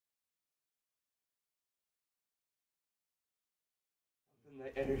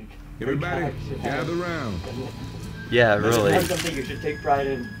Everybody, gather round. Yeah, really. That's something you should take pride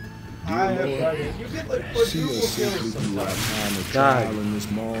in. I have pride in. You get like quadruple kills sometimes. God,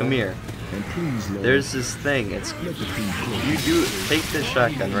 come here. There's this thing. It's you do take this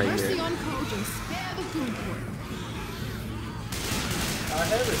shotgun right here. I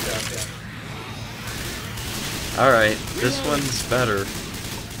have a shotgun. All right, this one's better,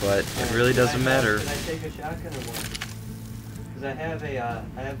 but it really doesn't matter. Can I take a shotgun or what? Because I have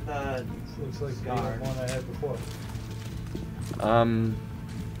the looks like scar. The one I had before.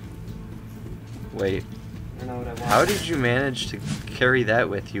 Wait. I don't know what I want. How did you manage to carry that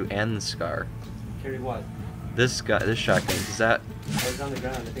with you and the scar? Carry what? This shotgun. Is that? I was on the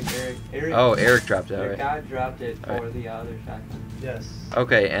ground. I think Eric. Oh, Eric dropped it. Eric Right. dropped it for the other shotgun. Yes.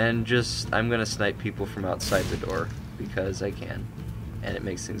 Okay, and I'm gonna snipe people from outside the door because I can, and it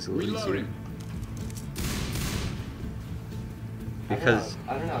makes things a little easier. Because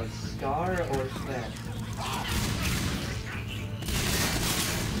I don't know, scar or smash.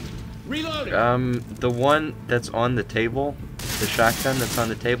 Reloading. the one that's on the table, the shotgun that's on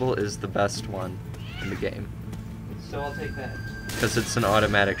the table is the best one in the game. So I'll take that. Because it's an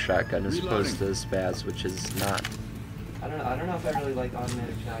automatic shotgun as opposed to the spaz, which is not. I don't know if I really like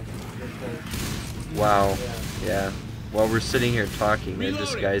automatic shotguns. Wow. Yeah. While we're sitting here talking, there's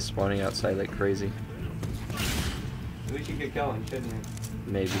just guys spawning outside like crazy. We should get going, shouldn't we?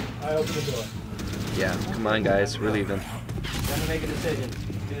 Maybe. I open the door. Yeah. Come on, guys. We're leaving. Gotta make a decision.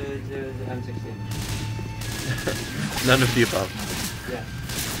 M16. None of the above. Yeah.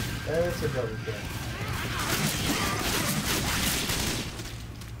 That's a double kill.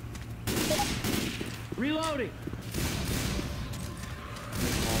 Reloading.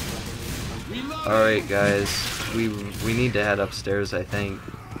 All right, guys. We need to head upstairs, I think.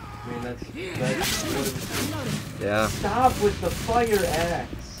 I mean, that's Yeah. Stop with the fire axe.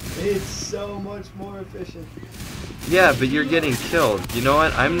 It's so much more efficient. Yeah, but you're getting killed. You know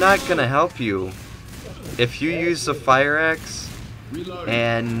what? I'm not gonna help you. If you use the fire axe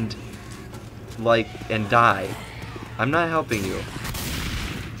and die, I'm not helping you.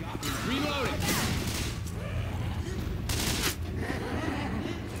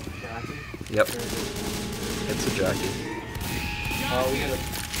 Yep. It's a jockey. Oh, we gotta.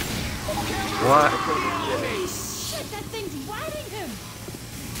 What? Shit, that thing's riding him.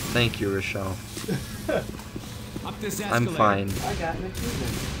 Thank you, Rochelle. Up this escalator. I'm fine. I got an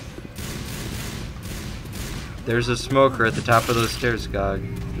achievement. There's a smoker at the top of those stairs, Gog.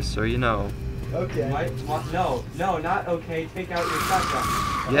 Just so you know. Okay. No, not okay. Take out your shotgun.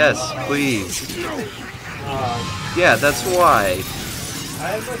 Yes, please. Yeah, that's why.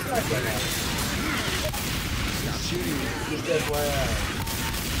 I have my shotgun out. Just FYI.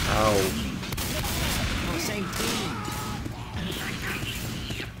 Ow.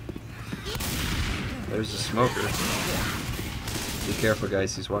 There's a smoker. Be careful,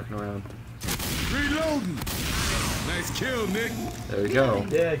 guys. He's walking around. Reloading. Nice kill, Nick. There we go.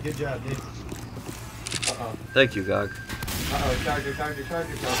 Yeah, good job, Nick. Thank you, Gog. Charger.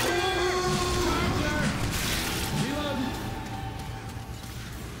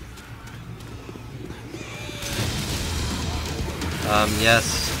 Yes.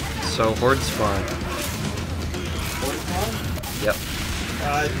 So, horde spawn. Horde spawn? Yep.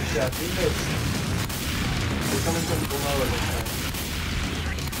 Just teammates. They're coming from below it this time.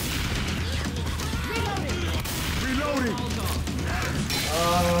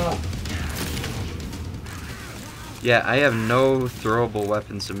 Yeah, I have no throwable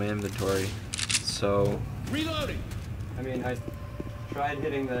weapons in my inventory. So. Reloading. I mean, I tried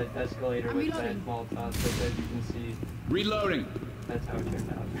hitting the escalator with that Molotov, but as you can see. Reloading. That's how it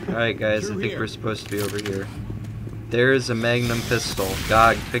turned out. Alright, guys, I think we're supposed to be over here. There's a magnum pistol.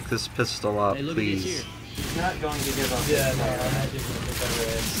 Gog, pick this pistol up, please. He's not going to give up. Yeah, no, I'm not just going to pick up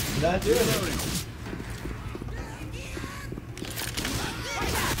his. Not doing it.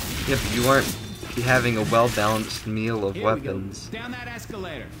 Yeah, but you aren't having a well-balanced meal of weapons. Down that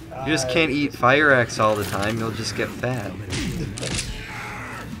escalator. You just can't eat fire axe all the time, you'll just get fat.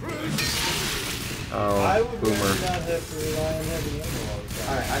 Oh, boomer. Not have to rely on heavy ammo all the time.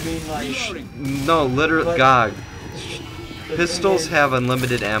 Alright, I mean, like... No, literally, Gog. Pistols have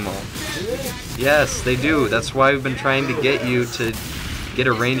unlimited ammo. Yes, they do. That's why we've been trying to get you to get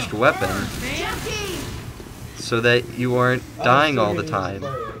a ranged weapon. So that you aren't dying all the time.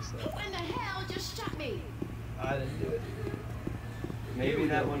 What in the hell just shot me? I didn't do it. Maybe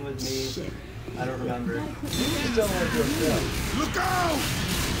that one was me. I don't remember. Look out!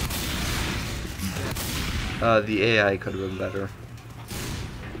 The AI could have been better.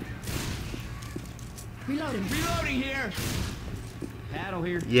 Reloading here. paddle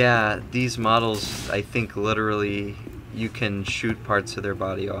here? Yeah, these models, I think literally you can shoot parts of their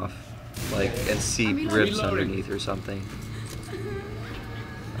body off. Like, and see ribs underneath or something.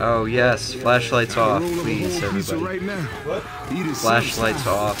 Oh yes, flashlights off, please everybody. Right now. What? Eat it Flashlights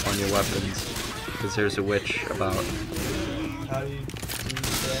sometime. off on your weapons. Because there's a witch about. How do you do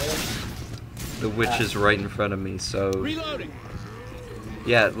that? The witch is right in front of me, so... Reloading.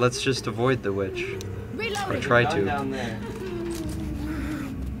 Yeah, let's just avoid the witch. Or Reloading. try Gun to. down there.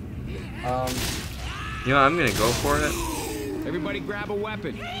 You know, I'm gonna go for it. Everybody grab a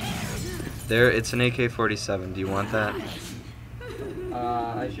weapon. There, it's an AK-47. Do you want that?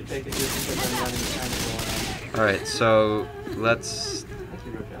 I should take it just because I'm running kind of going on. Alright, so let's... Thank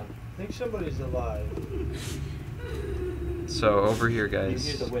you, Rochelle. I think somebody's alive. So, over here, Here's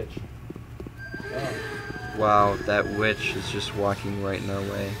guys. a witch. Oh. Wow, that witch is just walking right in our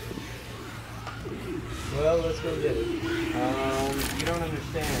way. Well, let's go get it. You don't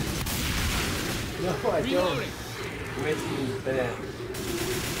understand. No, I don't. Reloading. Witch means bad.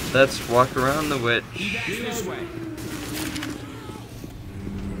 Let's walk around the witch. This way.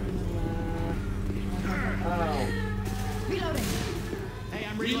 Oh. Reloading. Hey,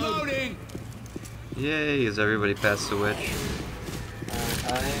 I'm reloading. Yay, is everybody past the witch? I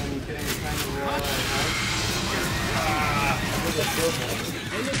am getting kind of real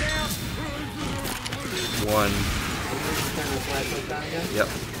Hey, look out. One. turn the flashlight on again. Yep.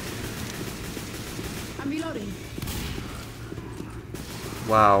 I'm reloading.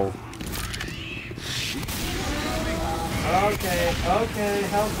 Wow. Okay, help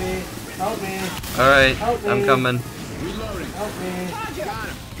me. Help me. Alright, Help I'm me. coming. Reloading. Help me. Roger.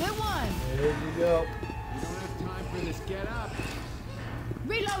 Good one. There you go. You don't have time for this. Get up.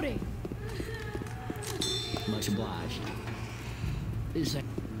 Reloading. Much obliged. Hey,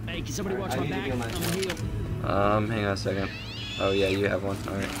 can somebody watch I my need to back? heal I'm myself. healed. Hang on a second. Oh yeah, you have one.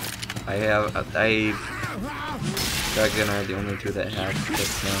 Alright. Dragon are the only two that have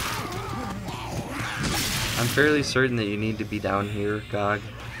this now. I'm fairly certain that you need to be down here, Gog.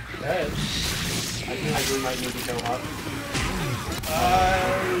 I feel like we might need to go up.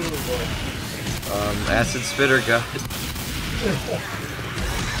 Acid spitter, Gog.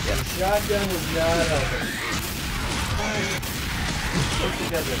 Shotgun is not helping. Work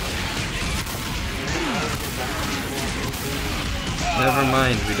together. Never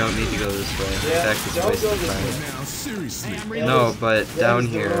mind, we don't need to go this way. Yeah, Attack this don't place go is this fine. Now, seriously. No, but down That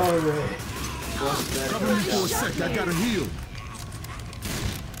is the here. wrong way. Cover me for a sec. I gotta heal.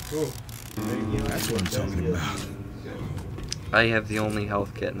 Ooh. That's what I'm talking about. I have the only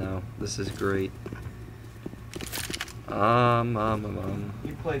health kit now. This is great.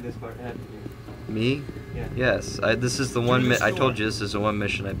 You played this part, haven't you? Me? Yeah. Yes. This is the one. I told you this is the one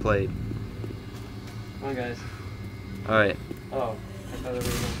mission I played. Come on, guys. All right. Oh, I thought it was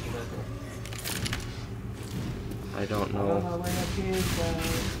going to that door. I don't Oh, know. way up here,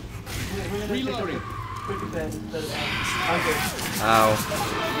 guys. Reloading. Quick event instead of hunter. Ow.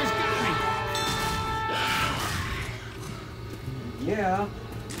 Yeah.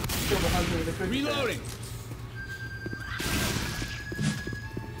 Kill the hunter with a quick event. Reloading.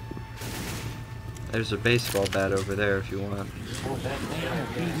 There's a baseball bat over there if you want. Oh, that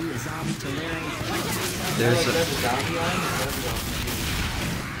There's a,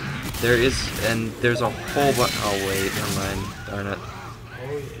 there is, and there's a whole bunch. Oh wait, never mind. Darn it.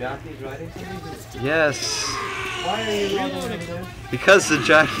 Jockey's riding something? Yes, Why are you riding over there? because the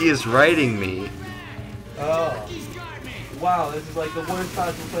jockey is riding me. Oh. Wow, this is like the worst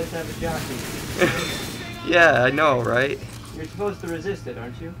possible place to have a jockey. Yeah, I know, right? You're supposed to resist it,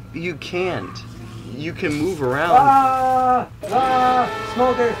 aren't you? You can't. You can move around.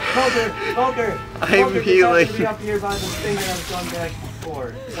 Smoker! I'm Smoker, healing. To be up here by the thing that I've gone back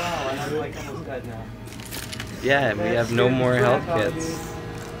before. Wow, and I'm like almost dead now. Yeah, and we have no more health kits.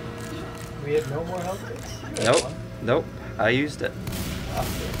 We have no more health kits. You have Nope, one. nope. I used it. Oh,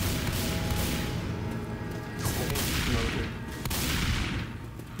 Smoker.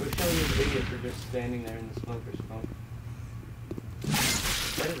 We're showing you the video for just standing there in the smoker smoke.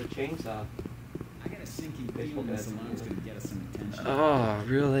 That is a chainsaw. I got a sinking feeling this alarm's gonna get us some attention. Oh,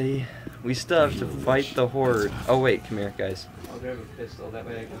 really? We still have to fight the horde. Oh wait, come here, guys. I'll grab a pistol, that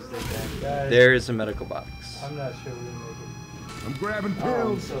way I can stay back. guys, There is a medical box. I'm not sure we'll make I'm grabbing Oh, I'm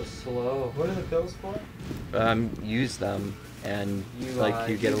pills. so slow. it. What are the pills for? Use them, and You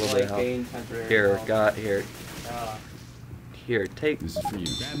you get a little bit of health. gain temporary Here, health. here, take. This is for you.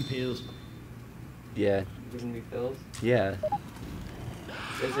 Grabbing pills. Yeah, Giving me pills. yeah.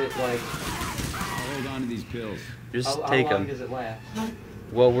 Is it like I'll hold on to these pills. Just how take long them. does it last?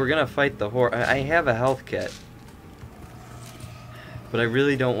 Well, we're gonna fight the horde. I have a health kit. But I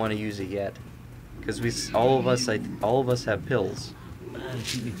really don't want to use it yet, because all of us have pills.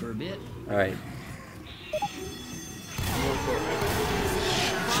 Keep me for a bit. All right.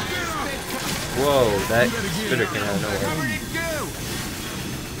 Whoa, that spitter came out of nowhere.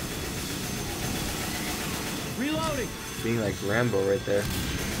 Reloading. Being like Rambo right there.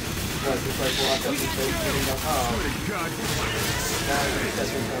 Just like walk up and say, getting the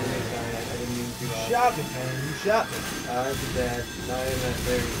Shot me, man. You shot me. That's bad. Not even that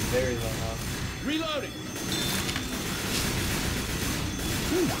very low now. Reloading.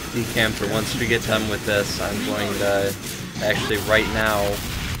 Decamper, once we get done with this, I'm going to actually right now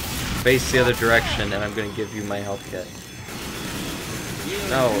face the other direction, and I'm going to give you my health kit.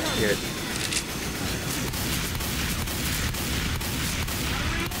 No, here.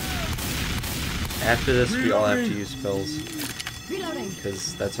 After this, we all have to use pills,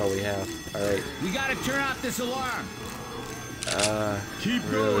 because that's all we have. All right. We gotta turn off this alarm. Keep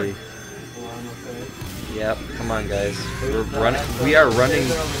really? going. Yep. Come on, guys. We're running. We are running.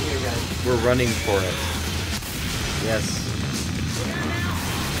 We're running for it. Yes.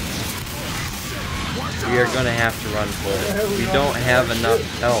 We are gonna have to run for it. We don't have enough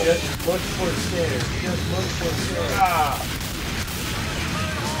health. Just look for stairs. Just look for stairs. Ah!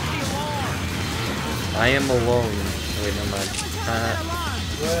 I am alone. Wait, never mind.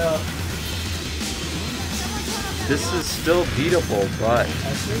 Well, This is still beatable, but I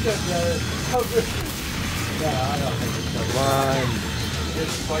think I've got it covered. No, I don't think it's covered. come on.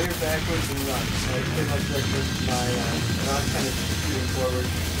 Just fire backwards and run. Like, pretty much like this is my, not kind of shooting forward.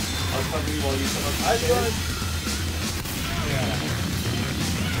 I'll cover you while you come up the I stairs. yeah.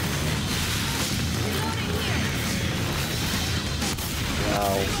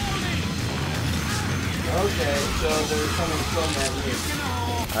 Wow. Okay, so they're coming from that way.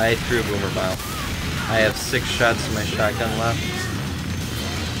 I threw a boomer bile. I have 6 shots of my shotgun left.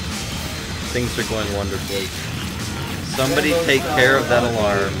 Things are going wonderfully. Somebody take care of that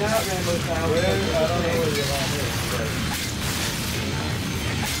alarm. Not Rambo style. I don't know where the alarm is,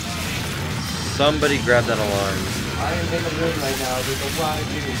 Somebody grab that alarm. I am in the room right now. There's a lot of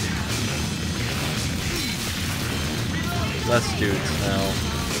dudes. Less dudes now.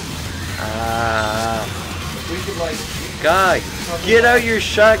 Ah. We could like. God, get out your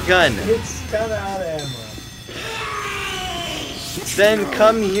shotgun. but it's kind of out of ammo. Then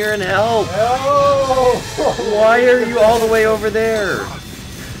come here and help. Oh! Why are you all the way over there?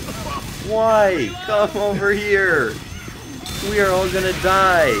 Why? Come over here. We are all gonna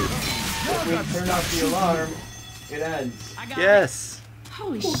die. If we turn off the alarm, it ends. Yes.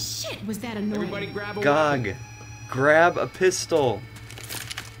 Holy shit, was that annoying? Everybody grab a Gog, grab a pistol.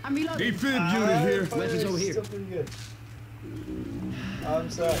 I'm reloading. Defib unit here. Weapons over here. Still pretty good. I'm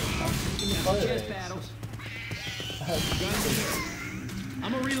sorry. I'm keeping the fire chest rates. battles.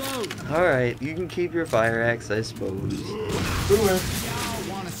 I'm gonna reload. Alright, you can keep your fire axe, I suppose. Boomer. Y'all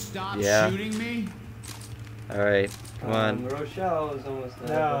wanna stop Yeah. shooting me? Alright, come on. Rochelle is almost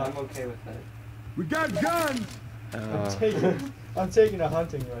there, No. but I'm okay with that. We got guns. I'm taking a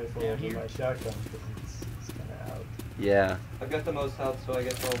hunting rifle Yeah, over here. my shotgun because it's kind of out. Yeah, I've got the most health, so I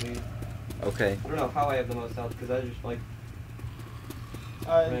guess I'll leave. okay. I don't know how I have the most health, because I just like.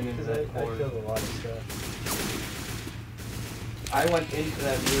 Because I killed a lot of stuff. I went into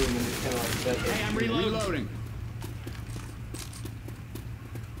that room and just kind of like said. Hey, I'm reloading.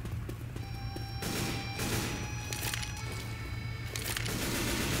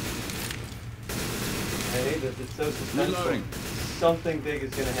 I hate this. It's so suspenseful. Reloading. Something big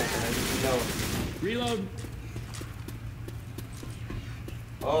is gonna happen. I just know it. Reload.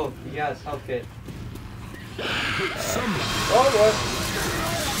 Oh yes, health kit. Oh boy!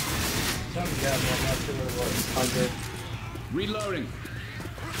 Something got me. I'm not sure what it was. 100. Reloading.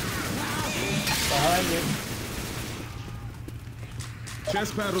 Behind you.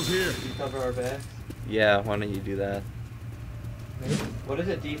 Chest battles here. You cover our backs. Yeah, why don't you do that? What does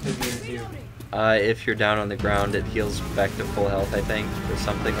a defib unit do? If you're down on the ground, it heals back to full health, I think, or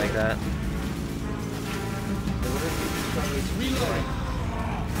something like that. Reloading.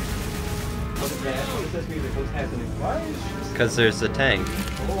 What is that? What is this music? What's happening? Why is she Because there's a tank.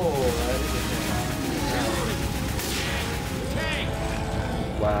 Oh, that is a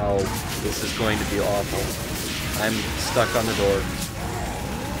Wow, this is going to be awful. I'm stuck on the door.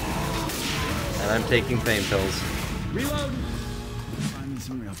 And I'm taking pain pills. Reload. Find me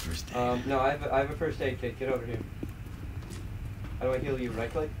some real first aid. No, I have a first aid kit. Get over here. How do I heal you? Right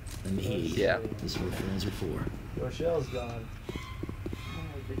click? Let me eat. Yeah. This is what friends are for. Rochelle's gone.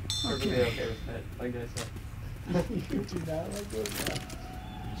 Perfectly okay with that. I guess so. You do not like those guys.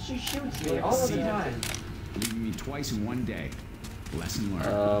 She shoots me all the time. Leaving me twice in one day. Lesson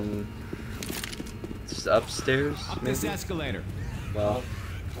learned. It's upstairs, Up maybe? this escalator. Well,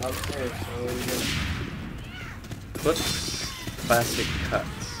 Upstairs, so what are we doing? clips, plastic cuts.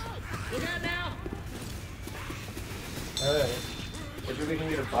 Alright. If we can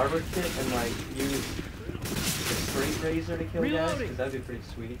get a barber kit and like use the straight razor to kill guys, because that'd be pretty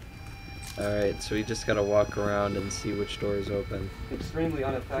sweet. Alright, so we just gotta walk around and see which door is open. Extremely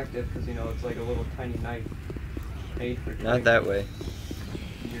ineffective because you know it's like a little tiny knife made for Not that way.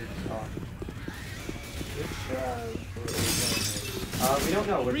 weird stuff. We don't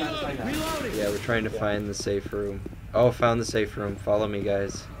know. We're trying to find out. Yeah, we're trying to find the safe room. Oh, found the safe room. Follow me,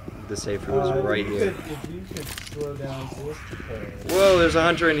 guys. The safe room is right here. If you could slow down just a bit. Whoa, there's a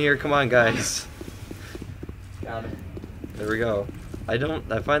hunter in here. Come on, guys. Got it. There we go. I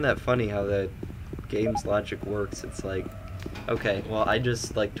find that funny how the game's logic works. It's like, okay, well, I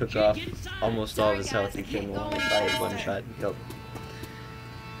just like took off almost all of his health. He came along and fired one shot and killed him.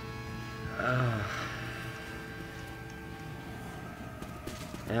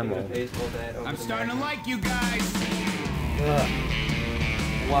 Ammo. Baseball bat over I'm the starting to magnet. like you guys.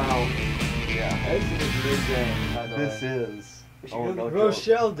 Wow. Yeah. This is a good game, by the way. is. We should go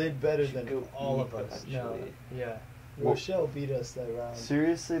Rochelle did better should than go all eat of us. No, eventually. yeah. Well, Rochelle beat us that round.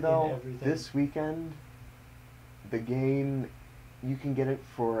 Seriously in though, everything. this weekend, the game, you can get it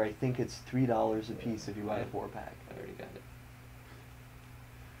for, I think it's $3 a piece if you buy a 4-pack. I already got it.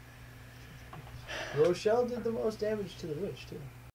 Rochelle did the most damage to the witch, too.